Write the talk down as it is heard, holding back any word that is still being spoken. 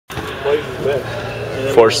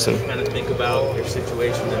Forston. Kind of think about your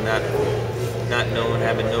situation and not knowing,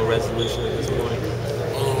 having no resolution at this point.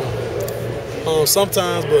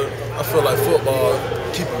 Sometimes, but I feel like football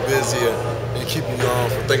keep you busy and keep you from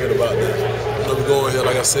thinking about that. We go in here,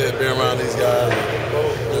 like I said, being around these guys,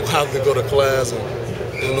 and have to go to class, and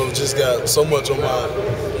just got so much on my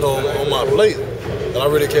on my plate that I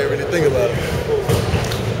really can't really think about it.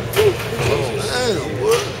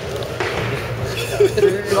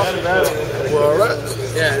 Well, all right.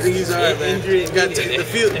 Yeah, I think he's all right, man. He's got the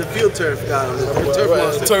field turf guy on the turf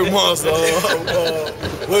monster. The turf monster.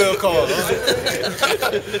 Well called.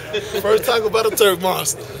 First talk about a turf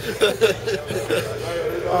monster.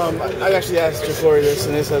 I actually asked Ja'Cory this,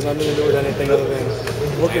 and this has nothing to do with anything other than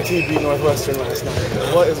what your team beat Northwestern last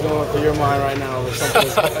night. What is going through your mind right now with something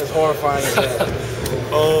as horrifying as that?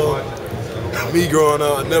 Me growing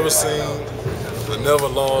up, I never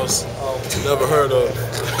lost, never heard of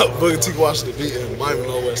Booker T. Washington beating Miami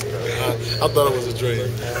Northwestern. I thought it was a dream.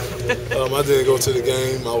 I didn't go to the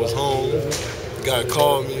game. I was home. The guy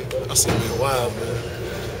called me. I said, man, wow, man.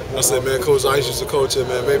 I said, man, Coach Ice used to coach it,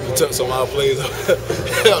 man. Maybe he took some of our plays out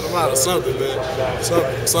them out or something, man.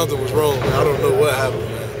 Something was wrong, man. I don't know what happened,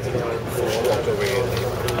 man.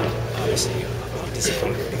 Obviously, you're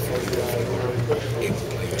disappointed before you able to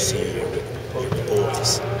play your senior year with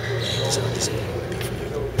boys. So disappointed would be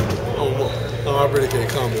for you. I really can't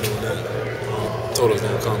comment on that. Totally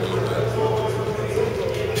can't comment on that.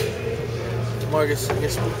 Marcus, I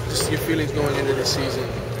guess just your feelings going into the season.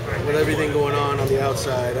 With everything going on the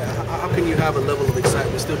outside, how can you have a level of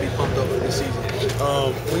excitement and still be pumped up for the season?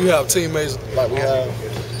 When you have teammates like we have,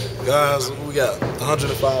 guys, we got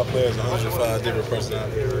 105 players, 105 different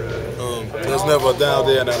personalities. There's never a down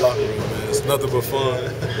day in that locker room, man. It's nothing but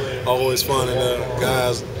fun. Always fun in there.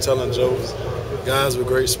 Guys telling jokes. Guys with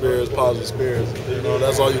great spirits, positive spirits.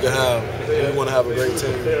 That's all you can have. You want to have a great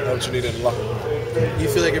team. That's what you need in the locker room. Do you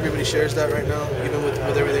feel like everybody shares that right now, even with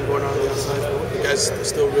everything going on the outside? You guys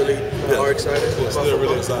still really are excited? Yeah, still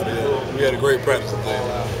really excited. Yeah. We had a great practice today.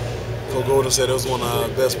 Coach Golden said it was one of our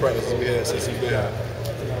best practices we had since he's been here.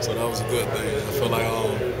 So that was a good thing. I feel like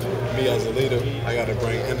me as a leader, I got to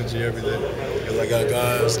bring energy every day. Because I got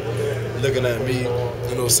guys looking at me,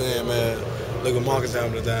 saying, man, look at Marcus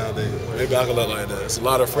having a down day. Maybe I can look like that. It's a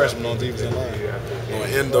lot of freshmen on defensive line.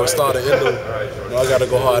 Starting Endo, I got to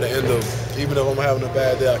go hard at Endo. Even if I'm having a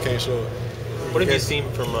bad day, I can't show it. What have you seen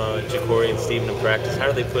from Ja'Cory and Steven in practice? How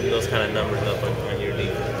are they putting those kind of numbers up on your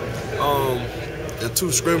defense? In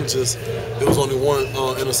 2 scrimmages, there was only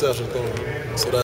 1 interception thrown. So